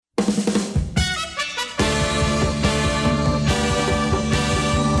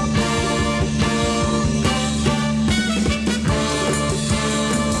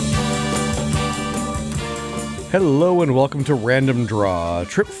Hello and welcome to Random Draw, a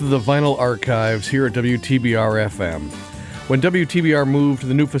trip through the vinyl archives here at WTBR-FM. When WTBR moved to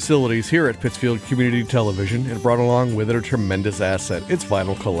the new facilities here at Pittsfield Community Television, it brought along with it a tremendous asset, its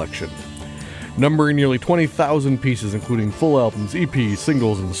vinyl collection. Numbering nearly 20,000 pieces, including full albums, EPs,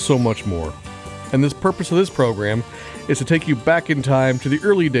 singles, and so much more. And the purpose of this program is to take you back in time to the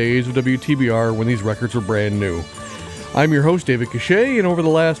early days of WTBR when these records were brand new. I'm your host, David Cachet, and over the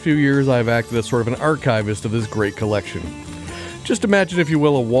last few years I've acted as sort of an archivist of this great collection. Just imagine, if you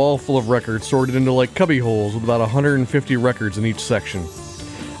will, a wall full of records sorted into like cubby holes with about 150 records in each section.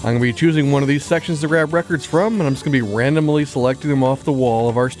 I'm going to be choosing one of these sections to grab records from, and I'm just going to be randomly selecting them off the wall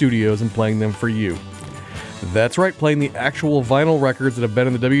of our studios and playing them for you. That's right, playing the actual vinyl records that have been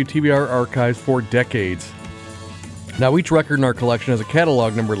in the WTBR archives for decades. Now, each record in our collection has a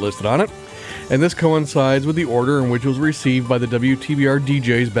catalog number listed on it, and this coincides with the order in which it was received by the WTBR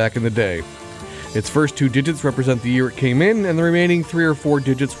DJs back in the day. Its first two digits represent the year it came in, and the remaining 3 or 4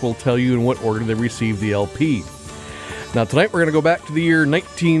 digits will tell you in what order they received the LP. Now tonight we're going to go back to the year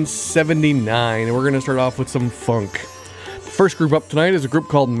 1979, and we're going to start off with some funk. The first group up tonight is a group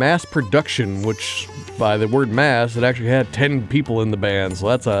called Mass Production, which, by the word mass, it actually had 10 people in the band, so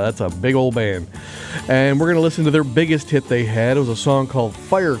that's a big old band. And we're going to listen to their biggest hit they had. It was a song called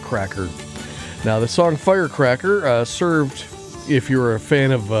Firecracker. Now, the song Firecracker served, if you were a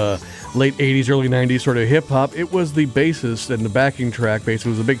fan of late 80s, early 90s sort of hip-hop, it was the basis and the backing track. Basically,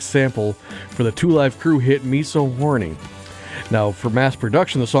 it was a big sample for the Two Live Crew hit Me So Horny. Now, for Mass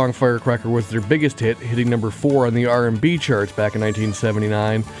Production, the song Firecracker was their biggest hit, hitting number 4 on the R&B charts back in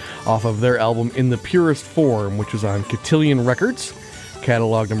 1979 off of their album In the Purest Form, which was on Cotillion Records,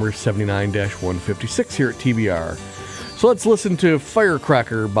 catalog number 79-156 here at TBR. So let's listen to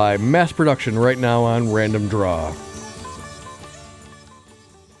Firecracker by Mass Production right now on Random Draw.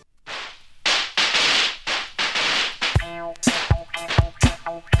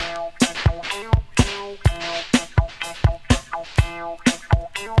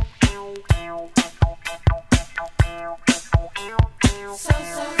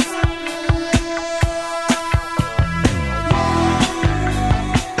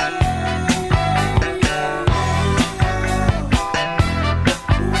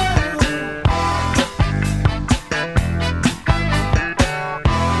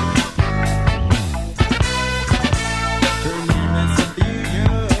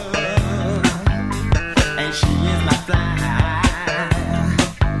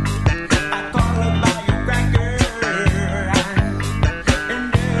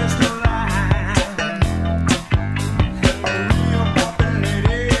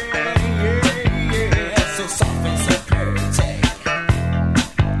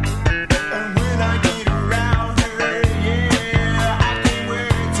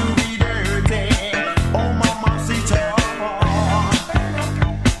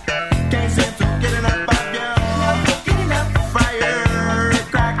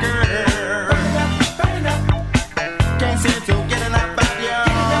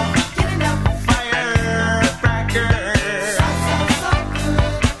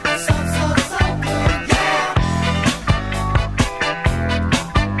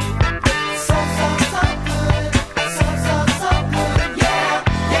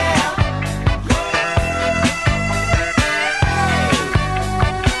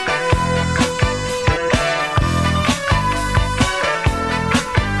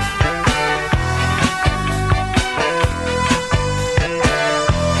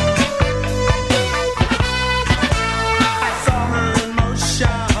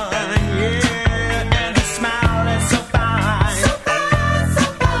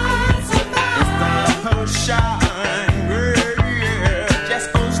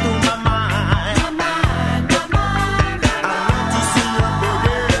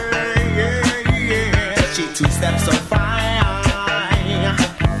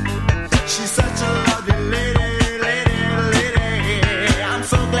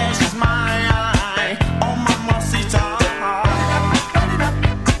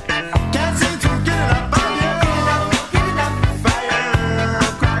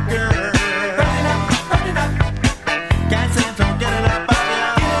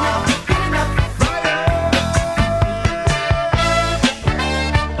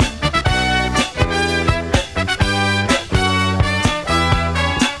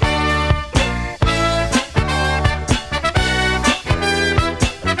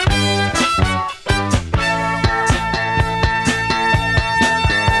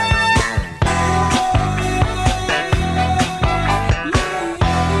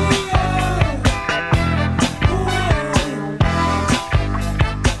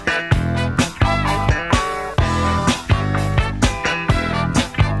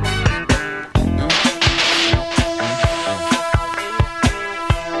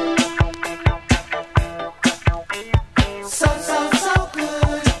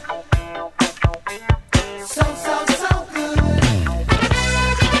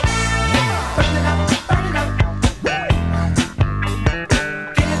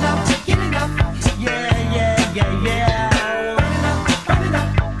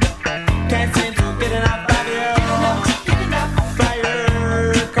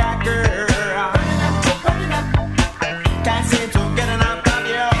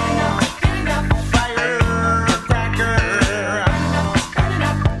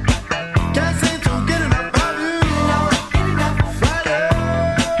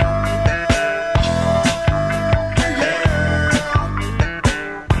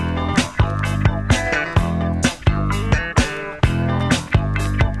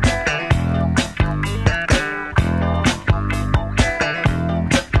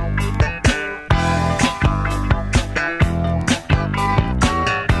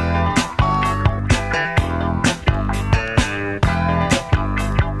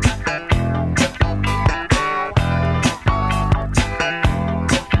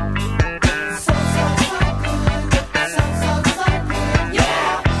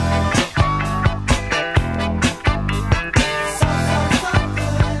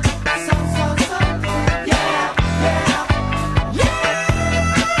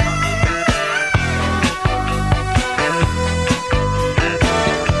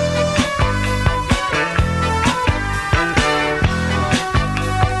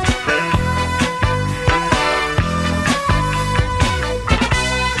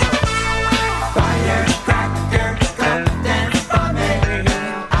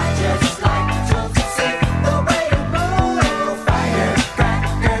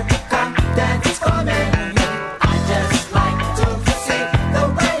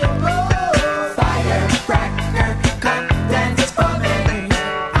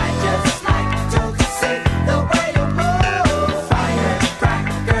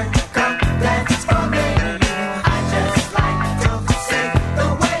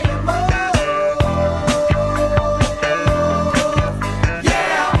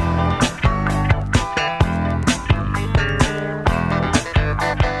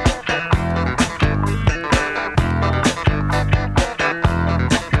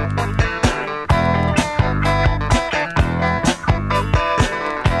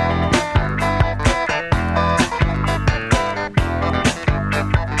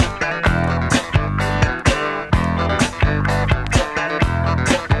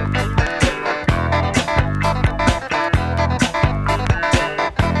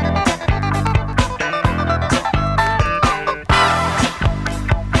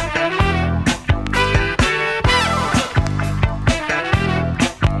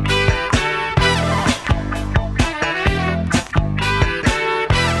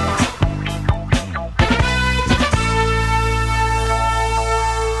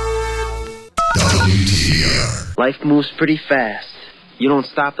 Life moves pretty fast. You don't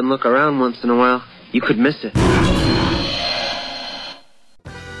stop and look around once in a while, you could miss it.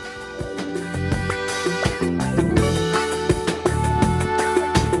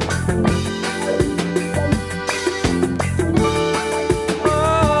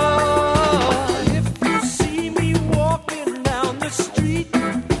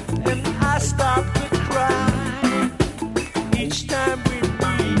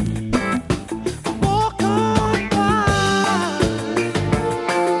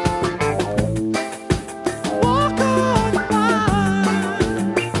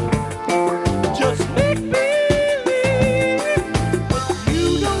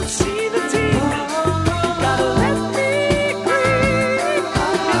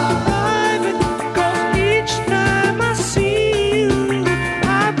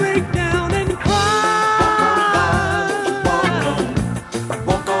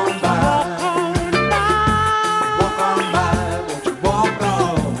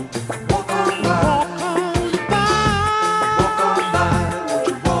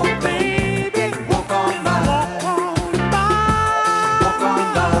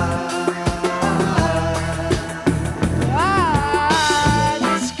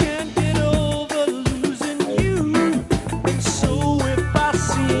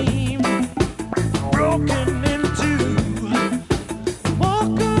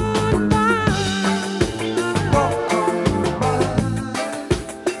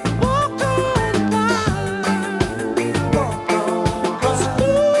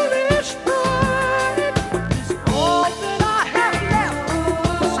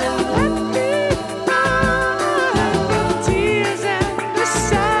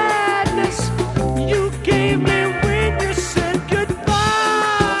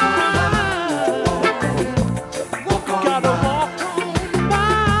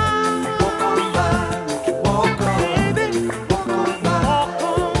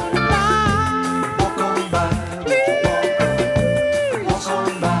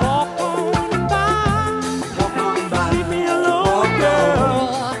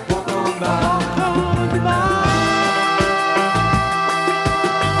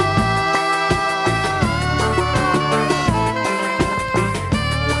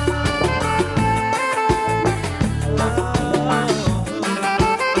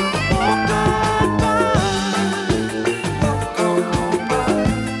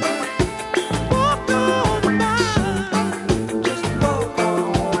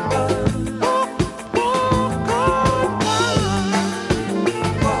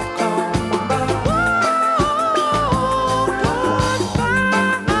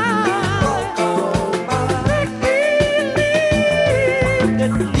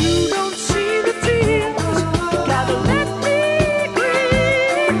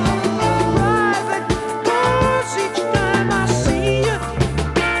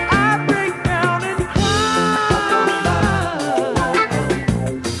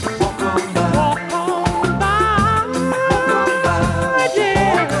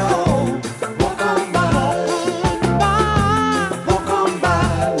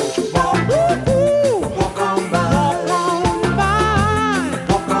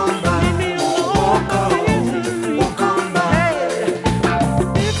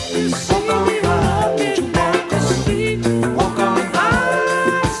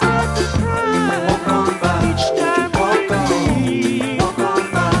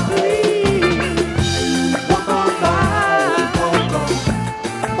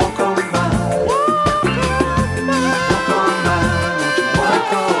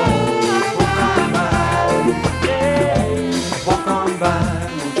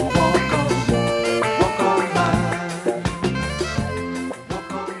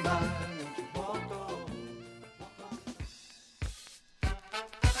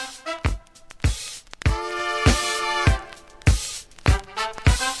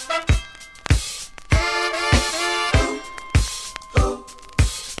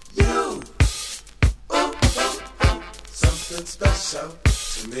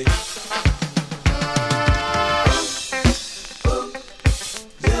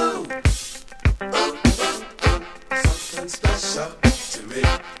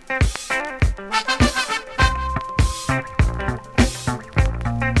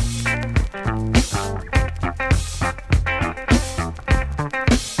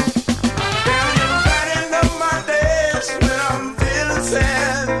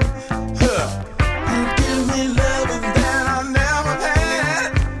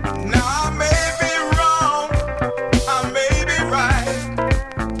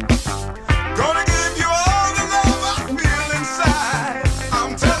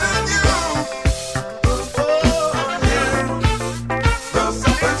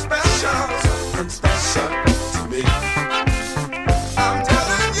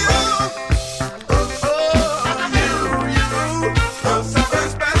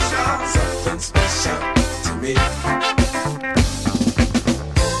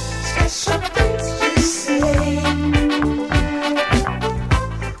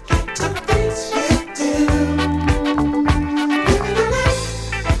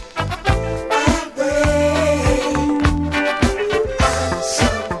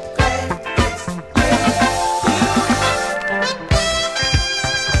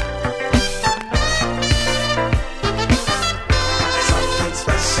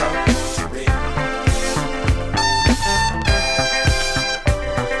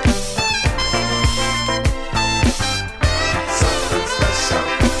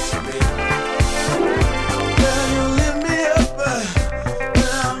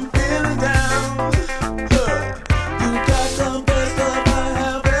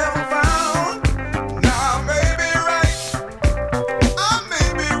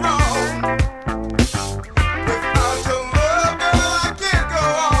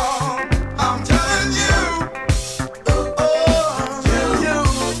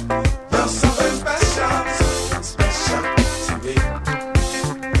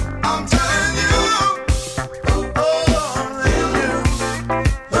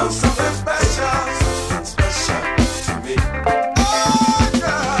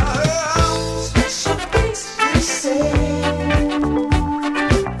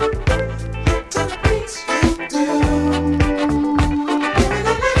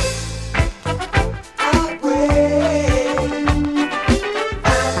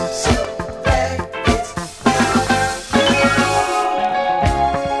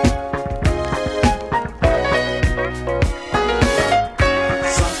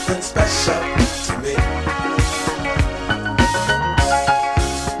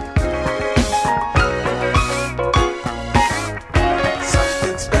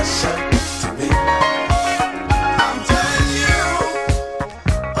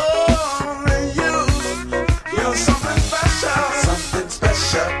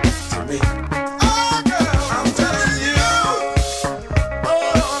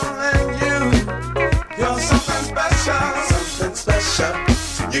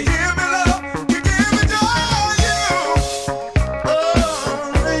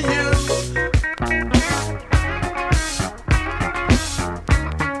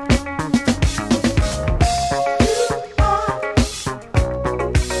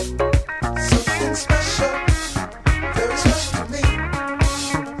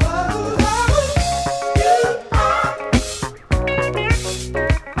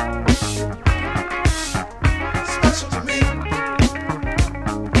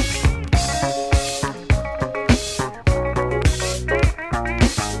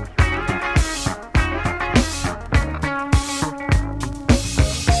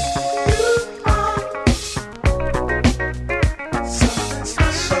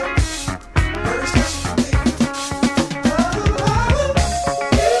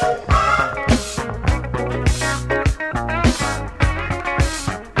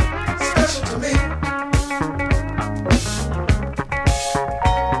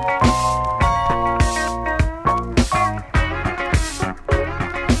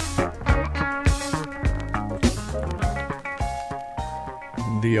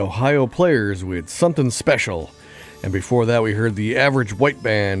 The Ohio Players with Something Special. And before that, we heard the Average White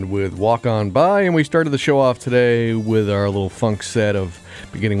Band with Walk On By. And we started the show off today with our little funk set of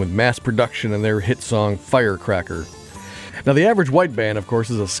beginning with Mass Production and their hit song Firecracker. Now, the Average White Band, of course,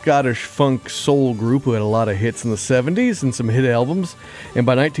 is a Scottish funk soul group who had a lot of hits in the 70s and some hit albums. And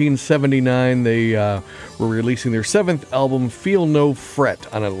by 1979, they were releasing their 7th album, Feel No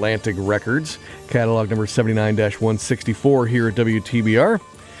Fret, on Atlantic Records, catalog number 79-164 here at WTBR.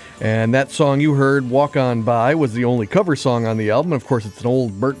 And that song you heard, Walk On By, was the only cover song on the album. Of course, it's an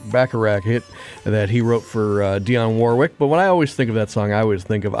old Burt Bacharach hit that he wrote for Dionne Warwick. But when I always think of that song, I always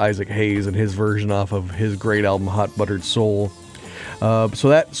think of Isaac Hayes and his version off of his great album, Hot Buttered Soul. So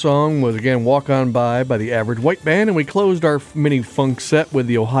that song was, again, Walk On By the Average White Band. And we closed our mini funk set with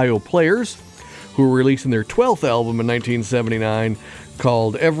the Ohio Players, who were releasing their 12th album in 1979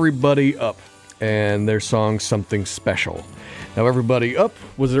 called Everybody Up, and their song Something Special. Now, Everybody Up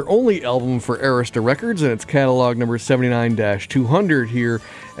was their only album for Arista Records, and it's catalog number 79-200 here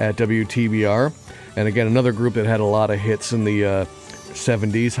at WTBR. And again, another group that had a lot of hits in the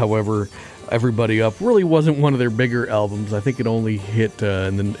 70s. However, Everybody Up really wasn't one of their bigger albums. I think it only hit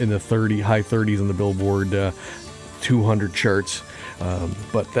in the high 30s in the Billboard 200 charts.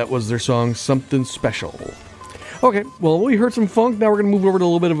 But that was their song Something Special. Okay, well, we heard some funk. Now we're going to move over to a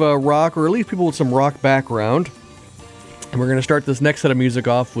little bit of rock, or at least people with some rock background. And we're going to start this next set of music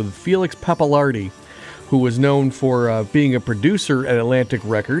off with Felix Pappalardi, who was known for being a producer at Atlantic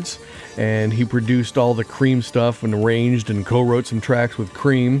Records. And he produced all the Cream stuff and arranged and co-wrote some tracks with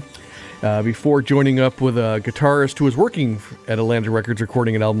Cream. Before joining up with a guitarist who was working at Atlantic Records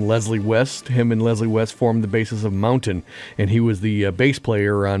recording an album, Leslie West. Him and Leslie West formed the basis of Mountain, and he was the bass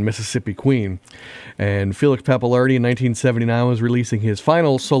player on Mississippi Queen. And Felix Pappalardi in 1979 was releasing his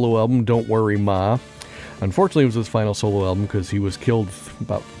final solo album, Don't Worry Ma. Unfortunately, it was his final solo album because he was killed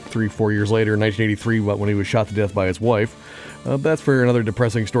about 3-4 years later in 1983 when he was shot to death by his wife. That's for another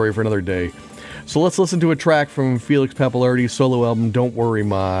depressing story for another day. So let's listen to a track from Felix Pappalardi's solo album, Don't Worry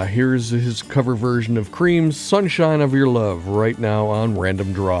Ma. Here's his cover version of Cream's Sunshine of Your Love right now on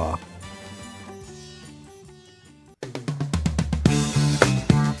Random Draw.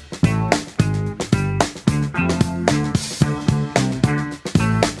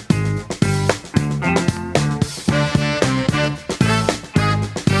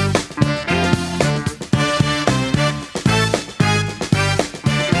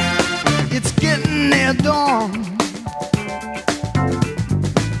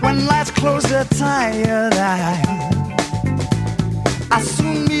 Tired eyes, I'll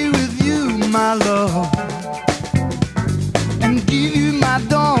soon be with you, my love, and give you my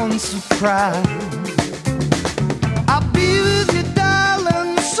dawn surprise. I'll be with you,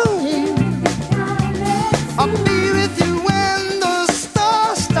 darling, soon. I'll be with you when the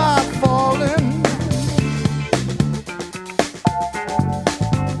stars start falling.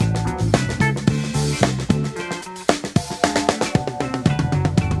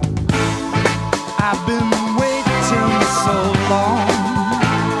 I've been waiting so long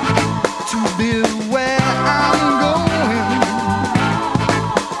to be where I'm going,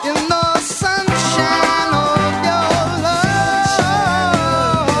 in the sunshine of your love.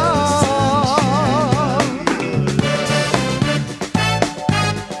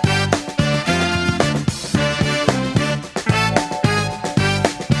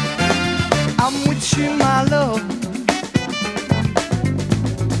 I'm with you, my love,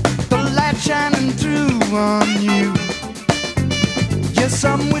 shining through on you. Yes,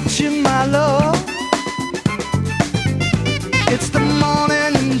 I'm with you, my love. It's the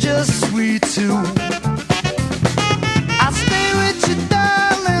morning and just sweet too. I'll stay with you,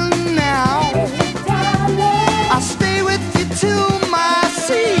 darling, now. I'll stay with you till my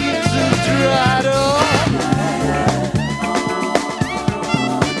seas are dried up.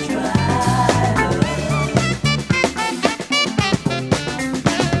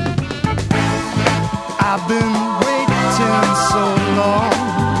 I've been waiting so long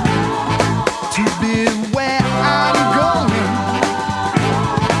to be where I'm going,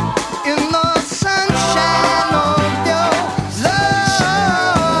 in the sunshine of your love.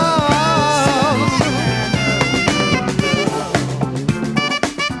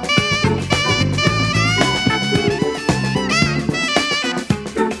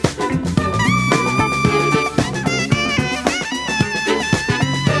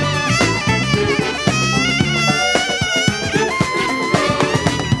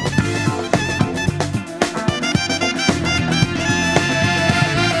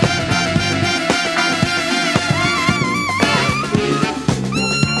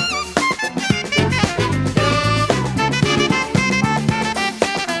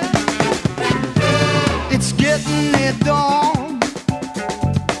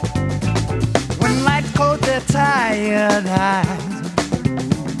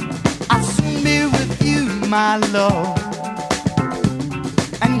 my love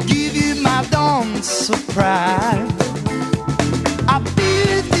and give you my dawn surprise. I'll be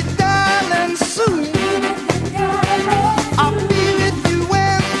with you, darling, soon. I'll be with you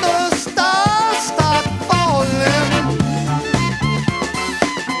when the stars start falling.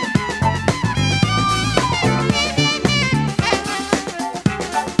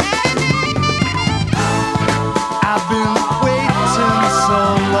 I've been waiting so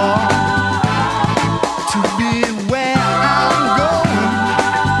long to be where I'm going,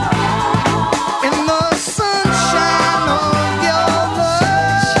 in the sunshine.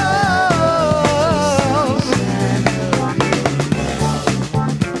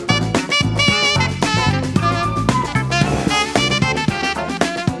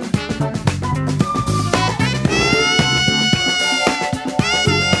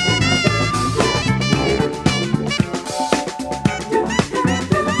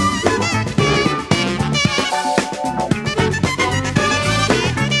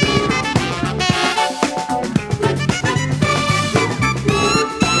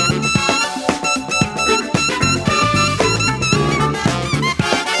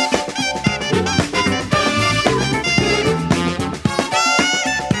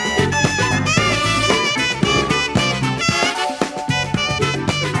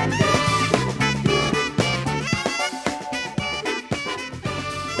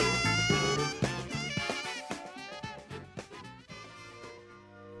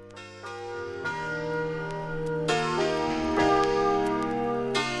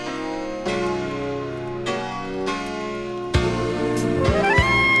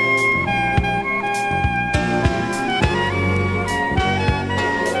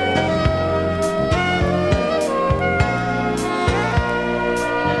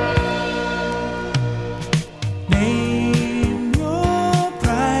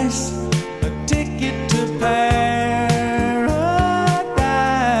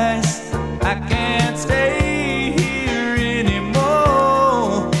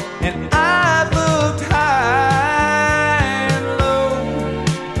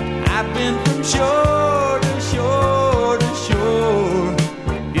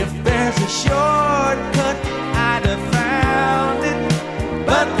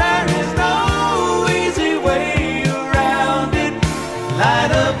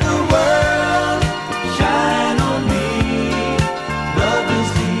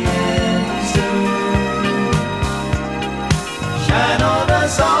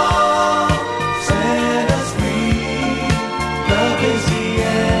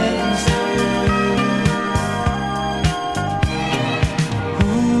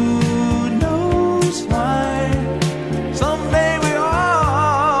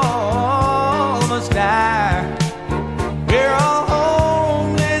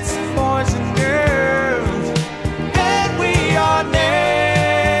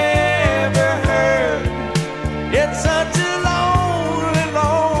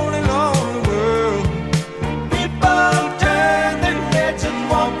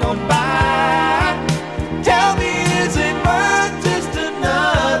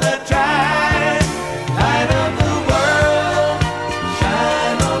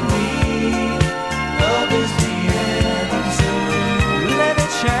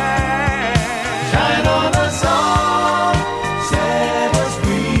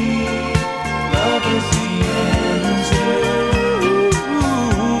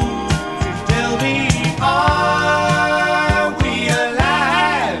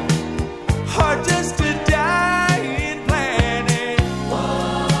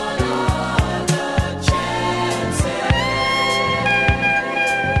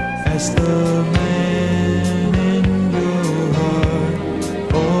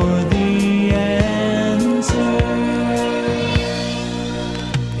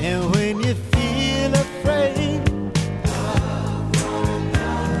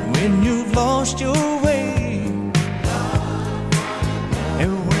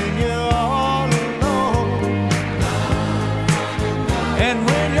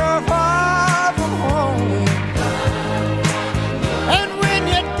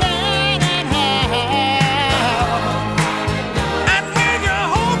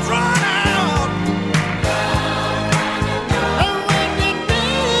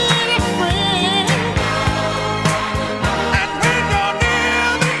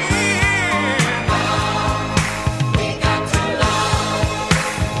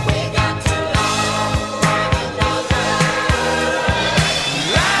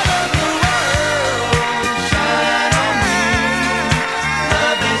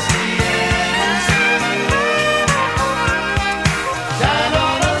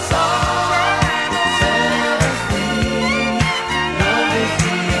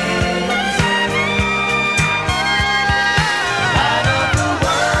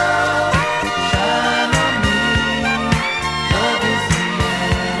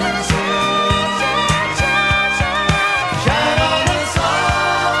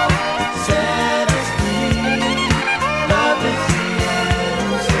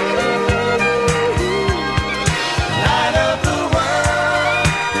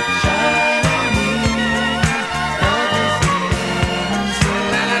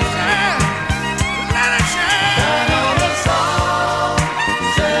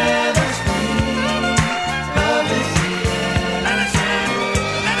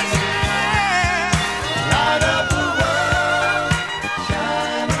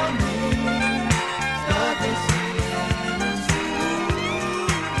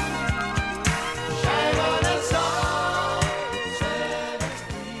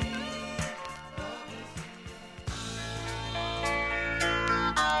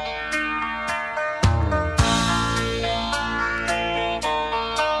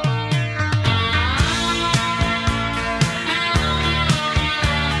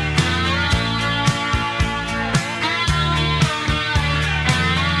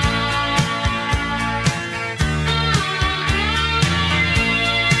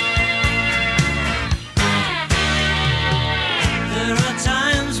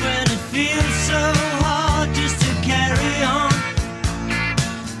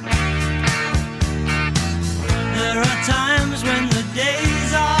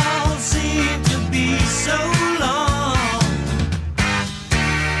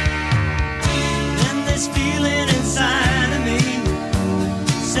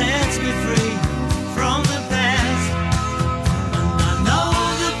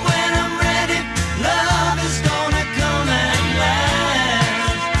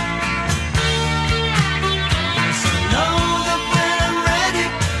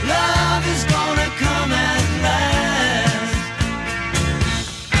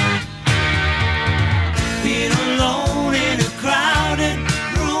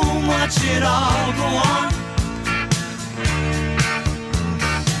 watch it all go on.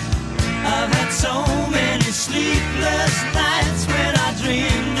 I've had so many sleepless nights when I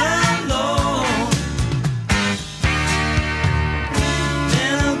dreamed alone.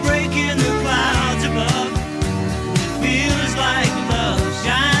 Then a break in the clouds above, feels like love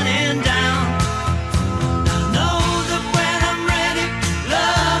shining down. I know that when I'm ready,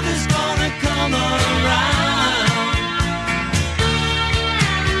 love is gonna come around.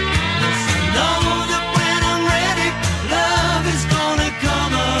 Yes, I know that when I'm ready, love is gonna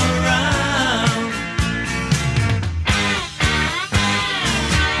come around.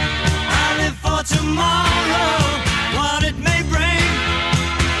 I live for tomorrow, what it may bring.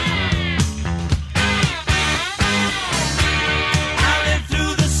 I live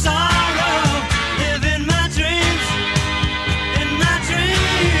through the sorrow, live in my dreams, in my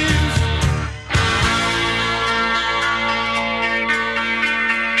dreams.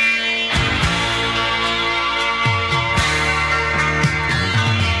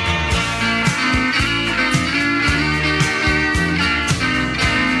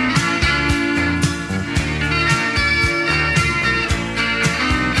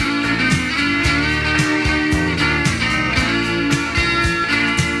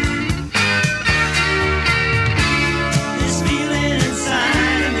 This feeling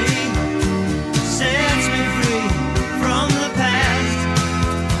inside of me sets me free from the past.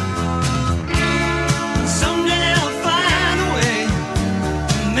 Someday I'll find a way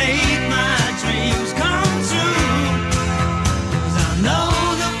to make my dreams come true. 'Cause I know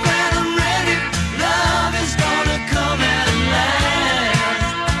that when I'm ready, love is gonna come at last.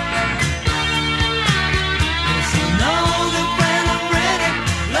 Yes, I know that when I'm ready,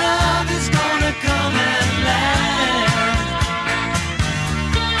 love is gonna come at last.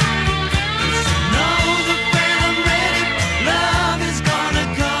 Yes, I know that when I'm ready, love is gonna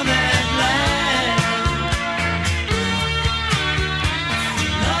come at last.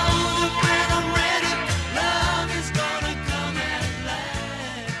 Know that when I'm ready, love is gonna come at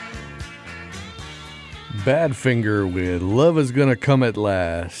last. Badfinger with Love Is Gonna Come at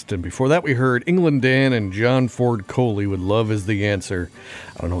Last. And before that, we heard England Dan and John Ford Coley with Love Is the Answer.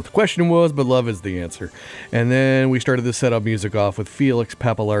 I don't know what the question was, but love is the answer. And then we started the setup music off with Felix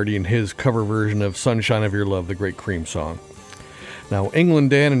Pappalardi and his cover version of Sunshine of Your Love, the great Cream song. Now, England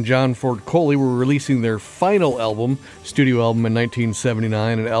Dan and John Ford Coley were releasing their final album, studio album in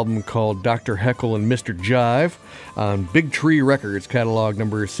 1979, an album called Dr. Heckle and Mr. Jive on Big Tree Records, catalog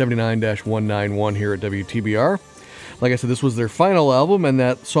number 79-191 here at WTBR. Like I said, this was their final album, and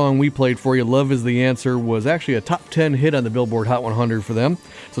that song we played for you, Love Is the Answer, was actually a top 10 hit on the Billboard Hot 100 for them.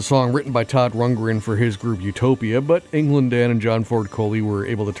 It's a song written by Todd Rundgren for his group Utopia, but England Dan and John Ford Coley were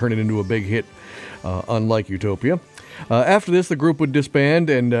able to turn it into a big hit, unlike Utopia. After this, the group would disband,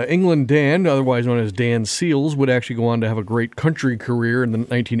 and England Dan, otherwise known as Dan Seals, would actually go on to have a great country career in the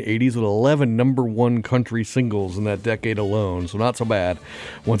 1980s with 11 number one country singles in that decade alone, so not so bad.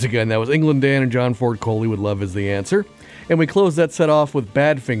 Once again, that was England Dan and John Ford Coley with Love Is the Answer. And we closed that set off with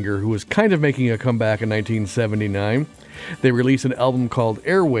Badfinger, who was kind of making a comeback in 1979. They released an album called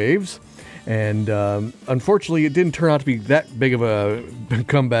Airwaves, and unfortunately it didn't turn out to be that big of a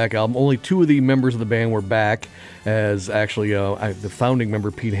comeback album. Only two of the members of the band were back, as actually the founding member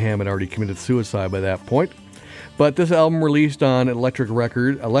Pete Ham had already committed suicide by that point. But this album released on Elektra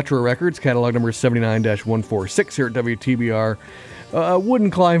Records, catalog number 79-146 here at WTBR,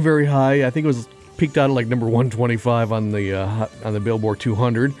 wouldn't climb very high. I think it was peaked out at like number 125 on the Billboard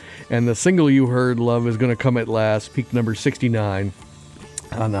 200, and the single you heard, Love Is Gonna Come at Last, peaked number 69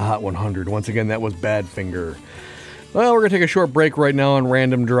 on the Hot 100. Once again, that was Badfinger. Well, we're going to take a short break right now on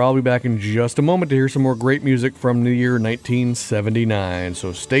Random Draw. I'll be back in just a moment to hear some more great music from the year 1979,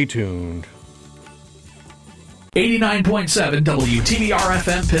 so stay tuned. 89.7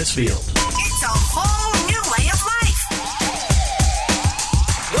 WTBR-FM Pittsfield. It's a whole new way of life.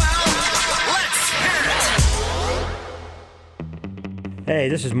 Well, let's hear it. Hey,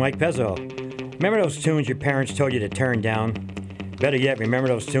 this is Mike Pezzo. Remember those tunes your parents told you to turn down? Better yet, remember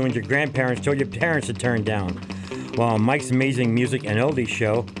those tunes your grandparents told your parents to turn down? Well, on Mike's Amazing Music and Oldies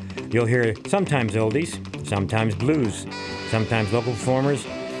show, you'll hear sometimes oldies, sometimes blues, sometimes local performers,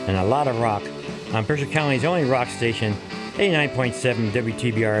 and a lot of rock on Mercer County's only rock station, 89.7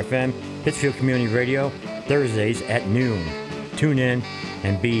 WTBR-FM, Pittsfield Community Radio, Thursdays at noon. Tune in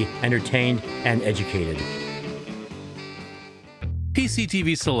and be entertained and educated.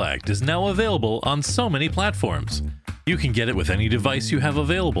 PCTV Select is now available on so many platforms. You can get it with any device you have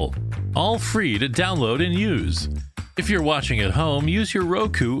available, all free to download and use. If you're watching at home, use your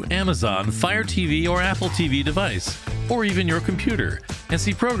Roku, Amazon, Fire TV, or Apple TV device, or even your computer, and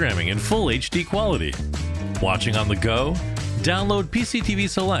see programming in full HD quality. Watching on the go? Download PCTV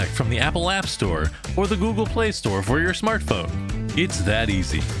Select from the Apple App Store or the Google Play Store for your smartphone. It's that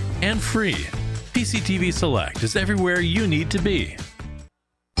easy and free. PCTV Select is everywhere you need to be.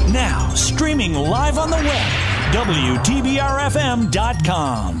 Now, streaming live on the web,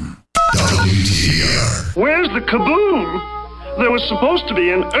 WTBRFM.com. Where's the kaboom? There was supposed to be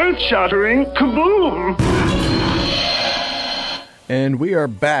an earth-shattering kaboom. And we are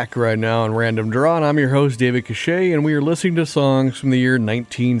back right now on Random Draw, and I'm your host, David Cachet, and we are listening to songs from the year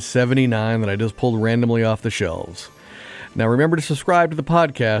 1979 that I just pulled randomly off the shelves. Now, remember to subscribe to the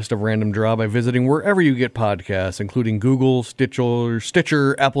podcast of Random Draw by visiting wherever you get podcasts, including Google,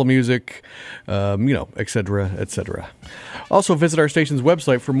 Stitcher, Apple Music, etc., etc. Also, visit our station's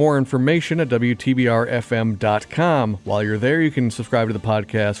website for more information at WTBRFM.com. While you're there, you can subscribe to the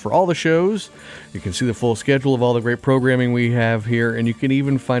podcast for all the shows. You can see the full schedule of all the great programming we have here, and you can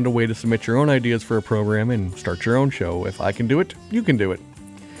even find a way to submit your own ideas for a program and start your own show. If I can do it, you can do it.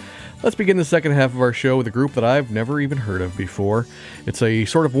 Let's begin the second half of our show with a group that I've never even heard of before. It's a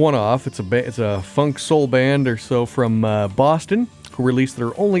sort of one-off. It's a funk soul band or so from Boston who released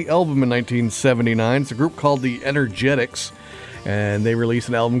their only album in 1979. It's a group called the Energetics, and they released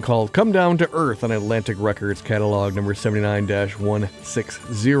an album called Come Down to Earth on Atlantic Records, catalog number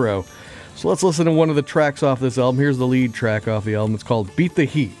 79-160. So let's listen to one of the tracks off this album. Here's the lead track off the album. It's called Beat the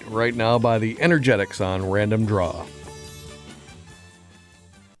Heat, right now by the Energetics on Random Draw.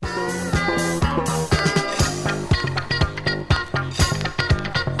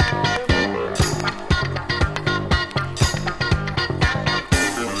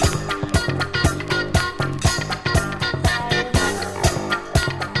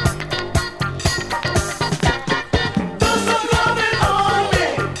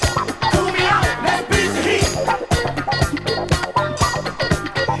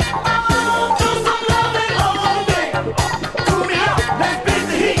 Oh, do some loving all day.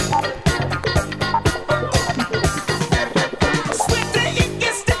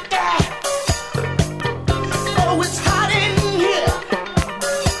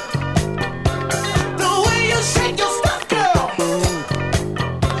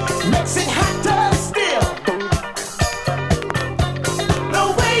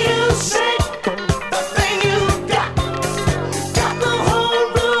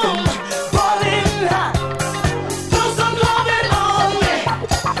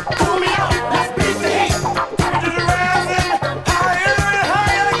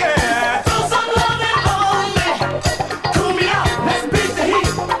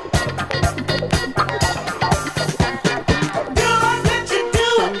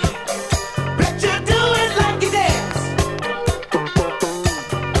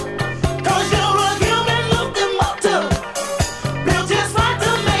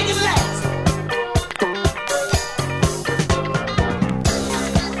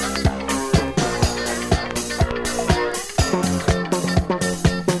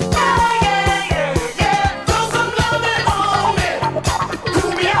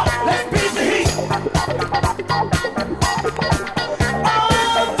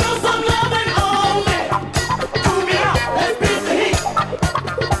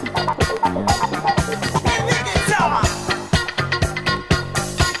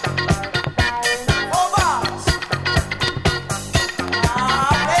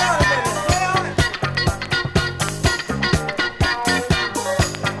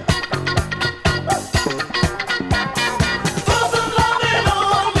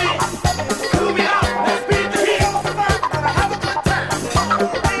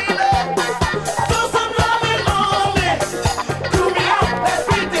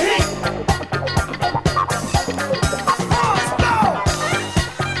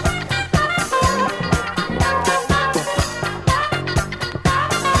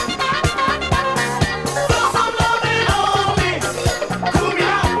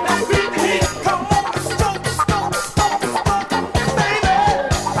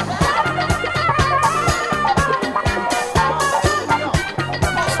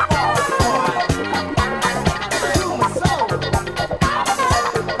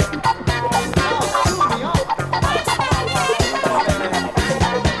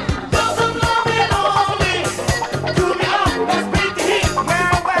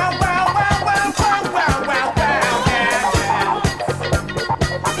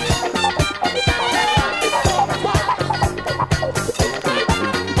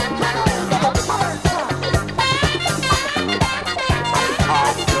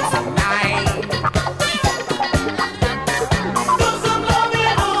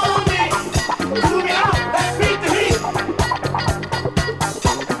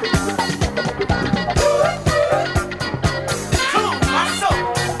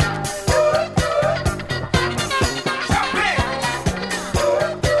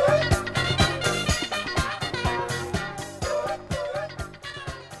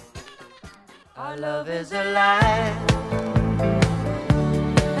 Our love is alive,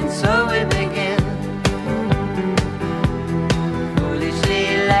 and so we begin, foolishly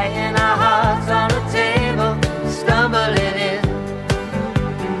laying our hearts on the table, stumbling in.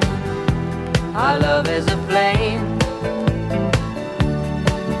 Our love is a flame,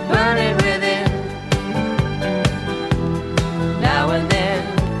 burning within. Now and then,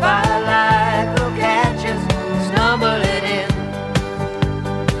 firelight will catch us, stumbling in.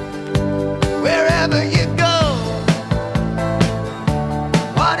 Wherever you go,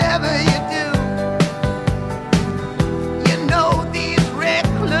 whatever you do, you know these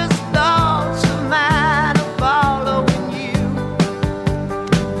reckless thoughts of mine are following you.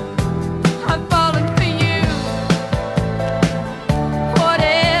 I'm falling for you,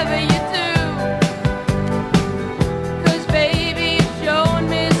 whatever you do. 'Cause baby, you've shown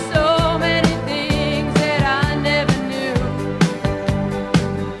me so many things that I never knew.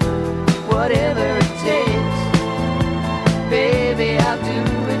 Whatever it takes, baby, I'll do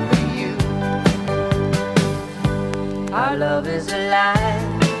it for you. Our love is alive,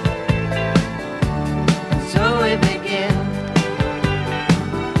 and so we begin,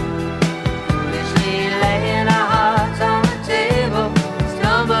 foolishly laying our hearts on the table,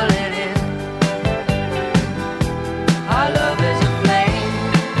 stumbling in. Our love is a flame,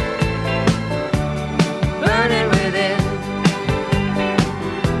 burning within.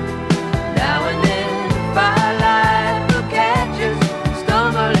 Now and then, firelight will catch us,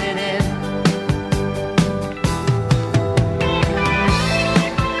 stumbling in.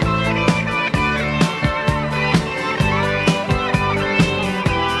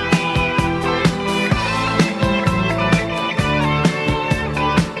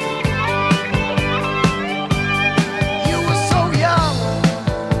 You were so young,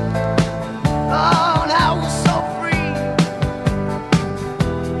 oh, and I was so free.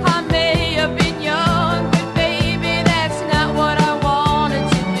 I may have been young, but baby, that's not what I wanted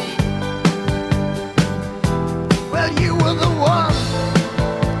to be. Well, you were the one.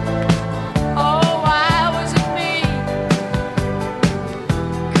 Oh, why was it me?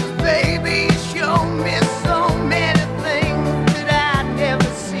 'Cause baby, you showed me so many things that I'd never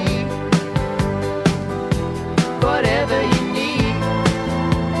see. Whatever you need,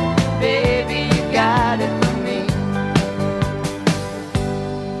 baby, you got it for me.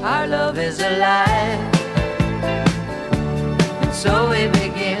 Our love is alive, and so we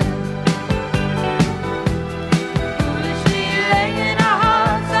begin, foolishly laying our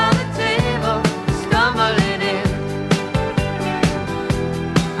hearts on the table, stumbling in.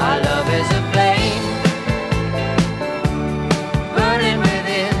 Our love is a flame, burning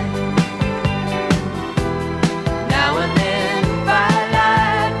within. Now and then,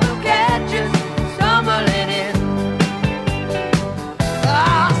 firelight will catch us, stumbling in.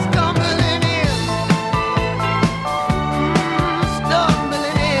 Ah, stumbling in.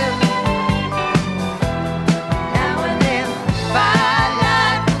 Stumbling in. Now and then,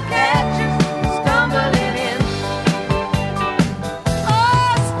 firelight will catch us, stumbling in.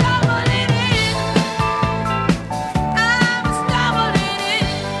 Oh, stumbling in. I'm stumbling in.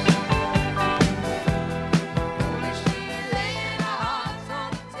 Foolishly laying our hearts on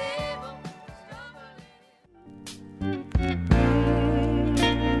the table, stumbling in.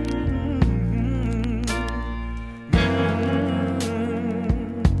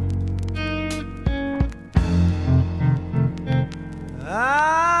 I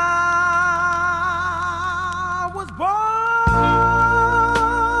was born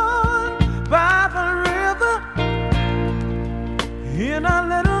by the river in a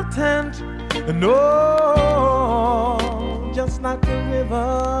little tent. No, just like the river,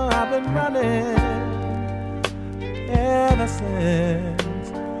 I've been running ever since.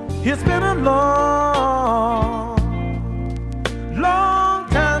 It's been a long, long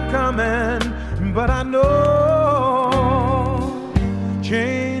time coming, but I know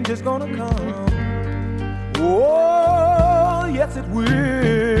change is gonna come. Oh, yes it will.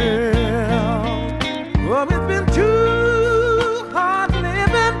 Oh, it's been too hard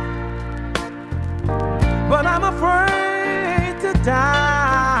living, but I'm afraid to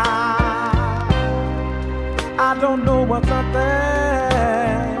die. I don't know what's up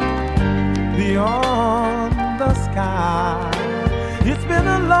there beyond the sky. It's been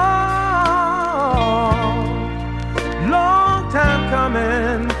a long, long time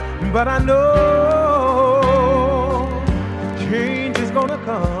coming, but I know change is gonna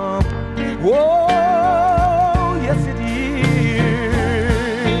come. Oh, yes it is.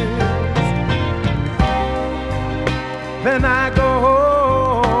 Then I go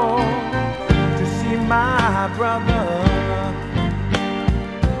home to see my brother.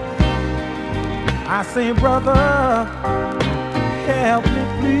 I say, brother, help me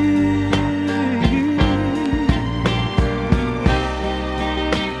please.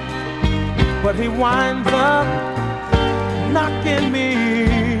 But he winds up knocking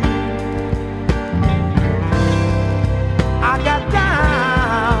me. I got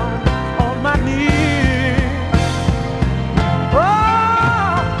down on my knees.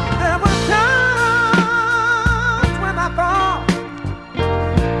 Oh, there were times when I thought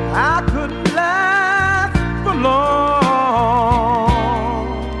I couldn't last for long.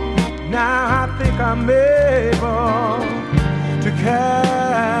 Now I think I'm able to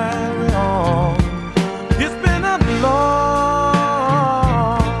carry on. It's been a long,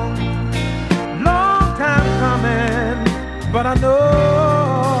 long time coming, but I know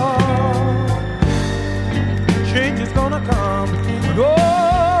change is gonna come.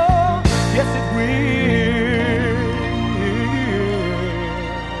 Oh, yes it will.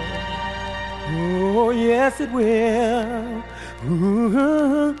 Oh, yes it will.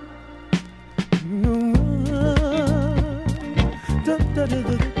 Ooh. Da, da, da,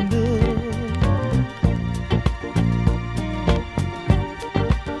 da, da.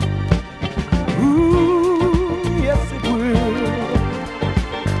 Ooh, yes it will.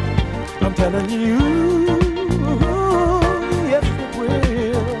 I'm telling you, yes it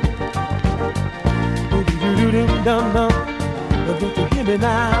will. Do-do-do-do-dum-dum. Don't you hear me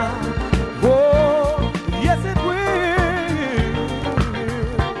now? Oh, yes it will.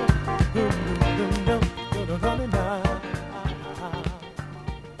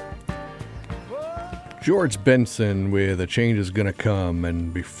 George Benson with A Change Is Gonna Come,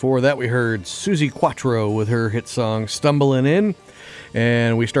 and before that we heard Susie Quattro with her hit song Stumbling In,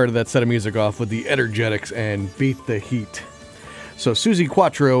 and we started that set of music off with the Energetics and Beat the Heat. So Susie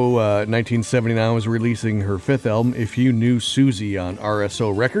Quattro, 1979, was releasing her fifth album, If You Knew Susie, on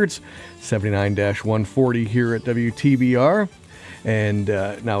RSO Records, 79-140 here at WTBR. And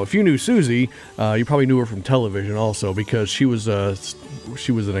now, if you knew Susie, you probably knew her from television also, because she was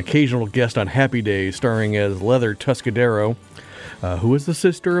an occasional guest on Happy Days, starring as Leather Tuscadero, who was the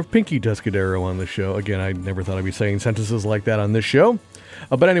sister of Pinky Tuscadero on the show. Again, I never thought I'd be saying sentences like that on this show.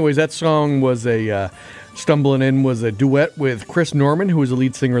 But anyways, that song was Stumbling In was a duet with Chris Norman, who was the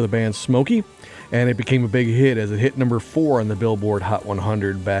lead singer of the band Smokey. And it became a big hit as it hit number 4 on the Billboard Hot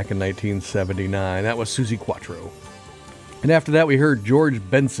 100 back in 1979. That was Susie Quattro. And after that, we heard George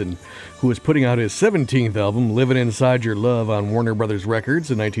Benson, who was putting out his 17th album, Living Inside Your Love, on Warner Brothers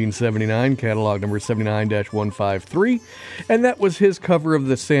Records in 1979, catalog number 79-153. And that was his cover of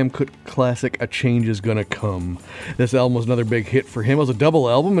the Sam Cooke classic, A Change Is Gonna Come. This album was another big hit for him. It was a double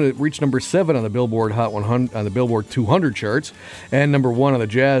album, and it reached number 7 on the Billboard Hot 100, on the Billboard 200 charts, and number 1 on the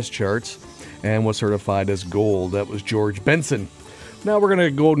jazz charts, and was certified as gold. That was George Benson. Now we're going to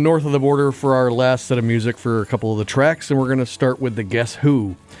go north of the border for our last set of music for a couple of the tracks, and we're going to start with the Guess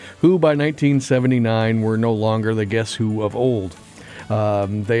Who, who by 1979 were no longer the Guess Who of old.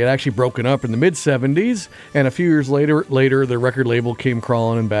 They had actually broken up in the mid-70s, and a few years later, the record label came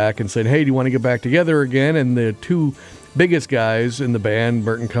crawling back and said, hey, do you want to get back together again? And the two biggest guys in the band,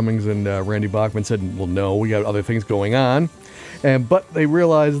 Burton Cummings and Randy Bachman, said, well, no, we got other things going on. But they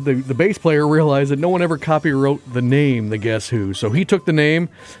realized, the bass player realized that no one ever copywrote the name The Guess Who. So he took the name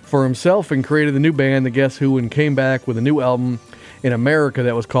for himself and created the new band, The Guess Who, and came back with a new album in America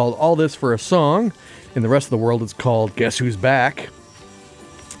that was called All This for a Song. In the rest of the world, it's called Guess Who's Back.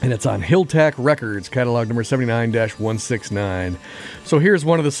 And it's on Hilltack Records, catalog number 79-169. So here's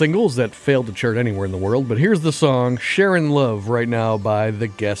one of the singles that failed to chart anywhere in the world, but here's the song Sharin' Love right now by The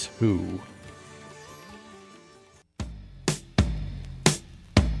Guess Who.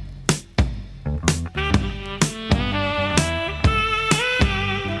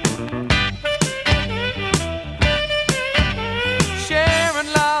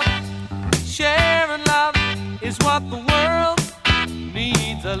 What the world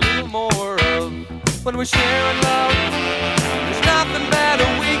needs a little more of. When we're sharing love, there's nothing better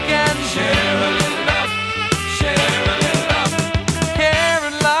we can share a little love, share a little love.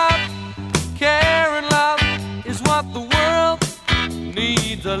 Caring love is what the world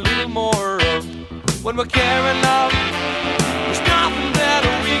needs a little more of. When we're caring love, there's nothing better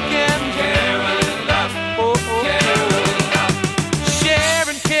we can share a little love, oh, oh, share a little love.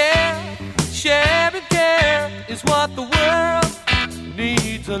 Sharing care is what the world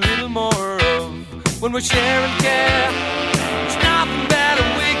needs a little more of. When we're sharing care, there's nothing better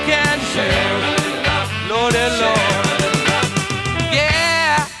we can share a little love, Lord and Lord.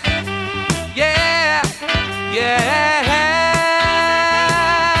 Yeah, yeah, yeah.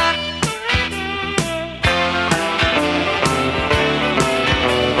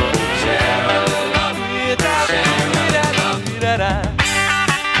 Share a little love.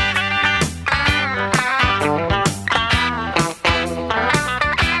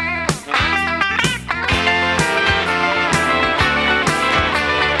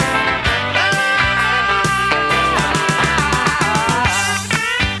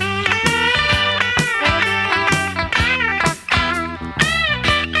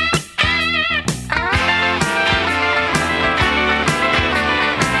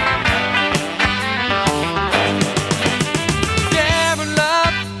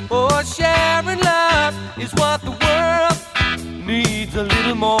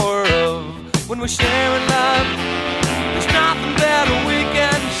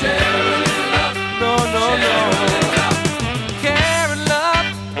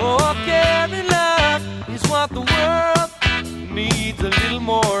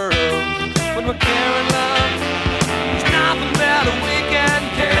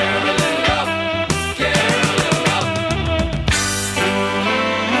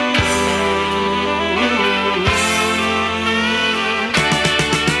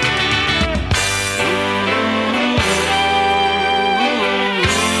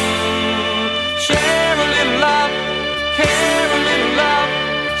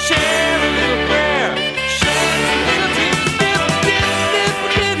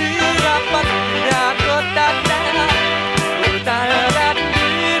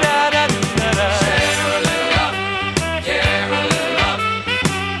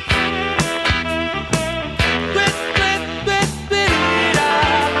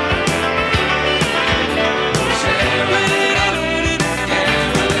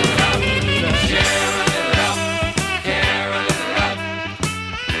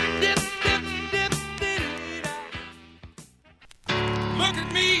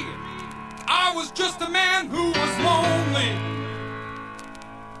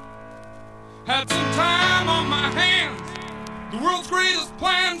 Had some time on my hands, the world's greatest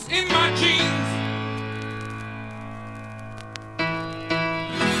plans in my jeans.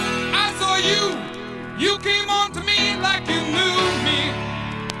 I saw you came on to me like you knew me.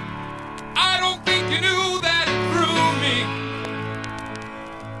 I don't think you knew that it threw me.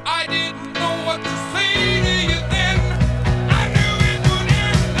 I didn't know what to say to you then. I knew it would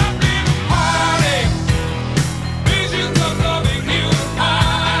end up in a heartache. Visions of loving you and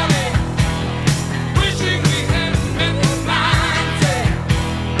heartache. Wishing we hadn't met the night.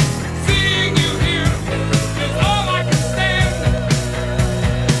 Seeing you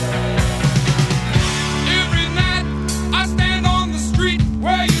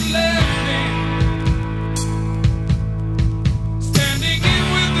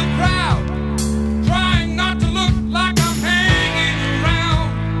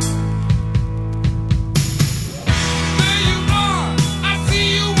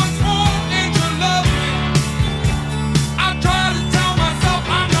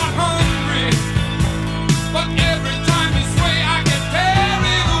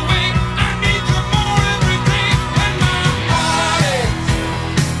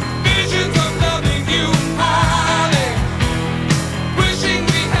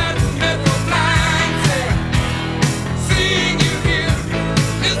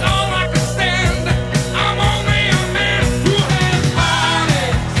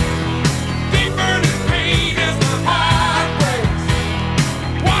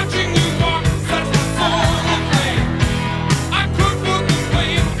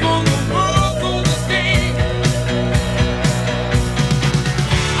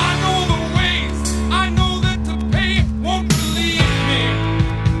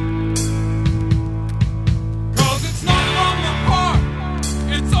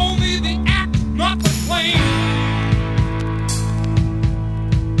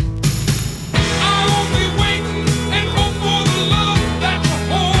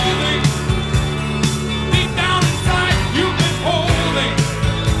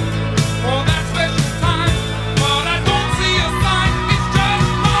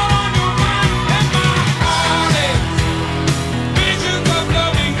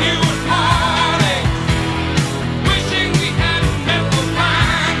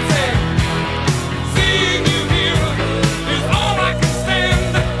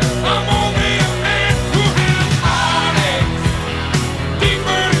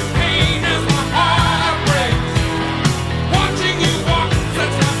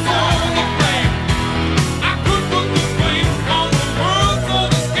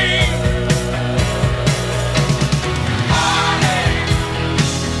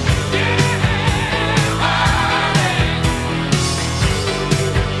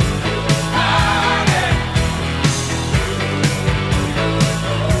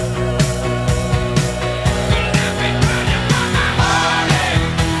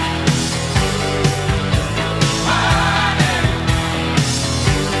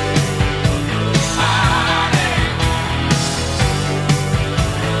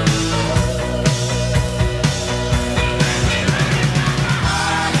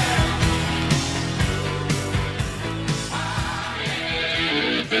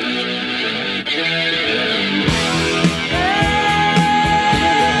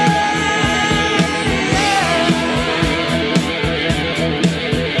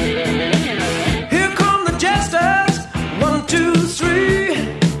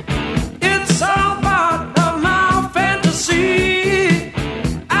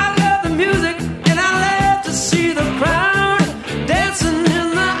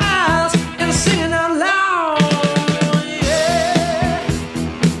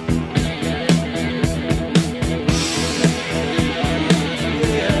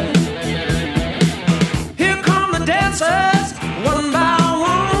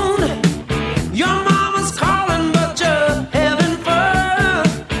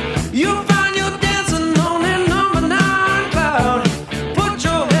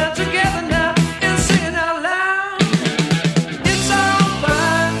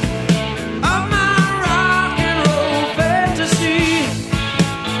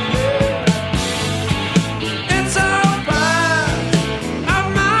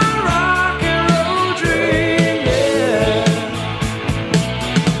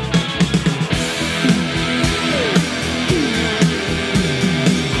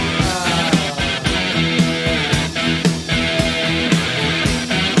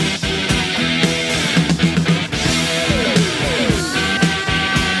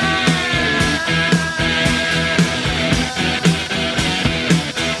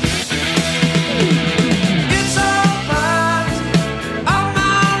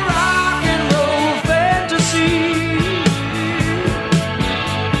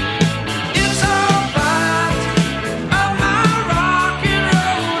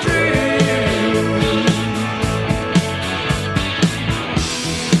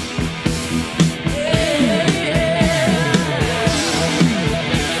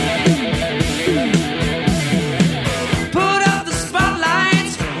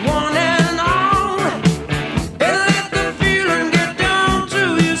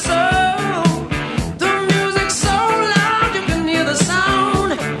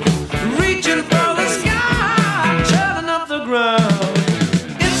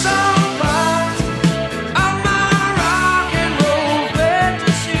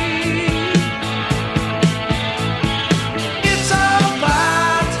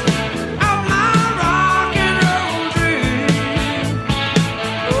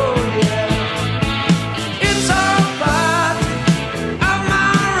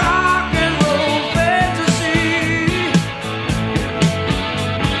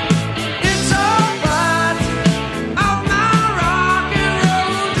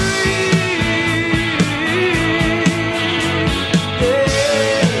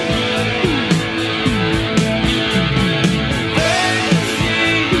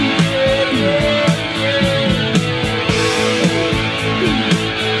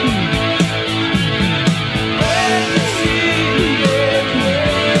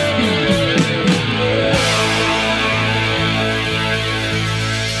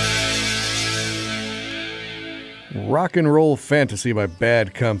Rock and Roll Fantasy by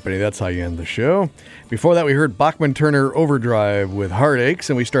Bad Company. That's how you end the show. Before that, we heard Bachman Turner Overdrive with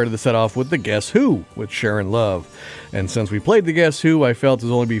Heartaches, and we started the set off with the Guess Who with Sharon Love. And since we played the Guess Who, I felt it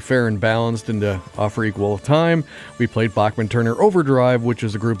was only be fair and balanced and to offer equal time. We played Bachman Turner Overdrive, which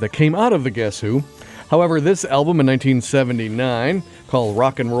is a group that came out of the Guess Who. However, this album in 1979, called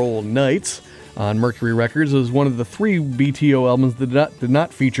Rock and Roll Nights, on Mercury Records, is one of the 3 BTO albums that did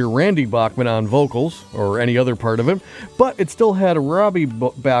not feature Randy Bachman on vocals or any other part of it, but it still had Robbie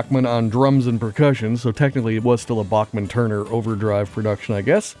Bachman on drums and percussion, so technically it was still a Bachman Turner Overdrive production, I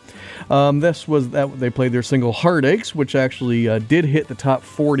guess. This was that they played their single Heartaches, which actually did hit the top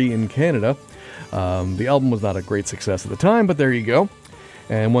 40 in Canada. The album was not a great success at the time, but there you go.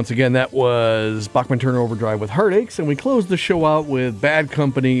 And once again, that was Bachman Turner Overdrive with Heartaches, and we closed the show out with Bad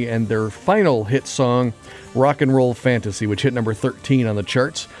Company and their final hit song, Rock and Roll Fantasy, which hit number 13 on the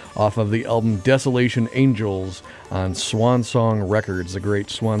charts off of the album Desolation Angels on Swan Song Records, the great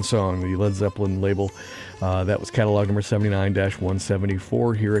Swan Song, the Led Zeppelin label. That was catalog number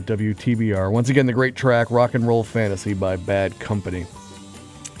 79-174 here at WTBR. Once again, the great track, Rock and Roll Fantasy by Bad Company.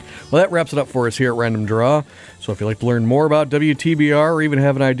 Well, that wraps it up for us here at Random Draw. So if you'd like to learn more about WTBR or even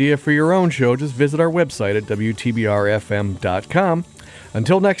have an idea for your own show, just visit our website at WTBRFM.com.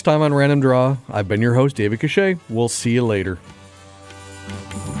 Until next time on Random Draw, I've been your host, David Cachet. We'll see you later.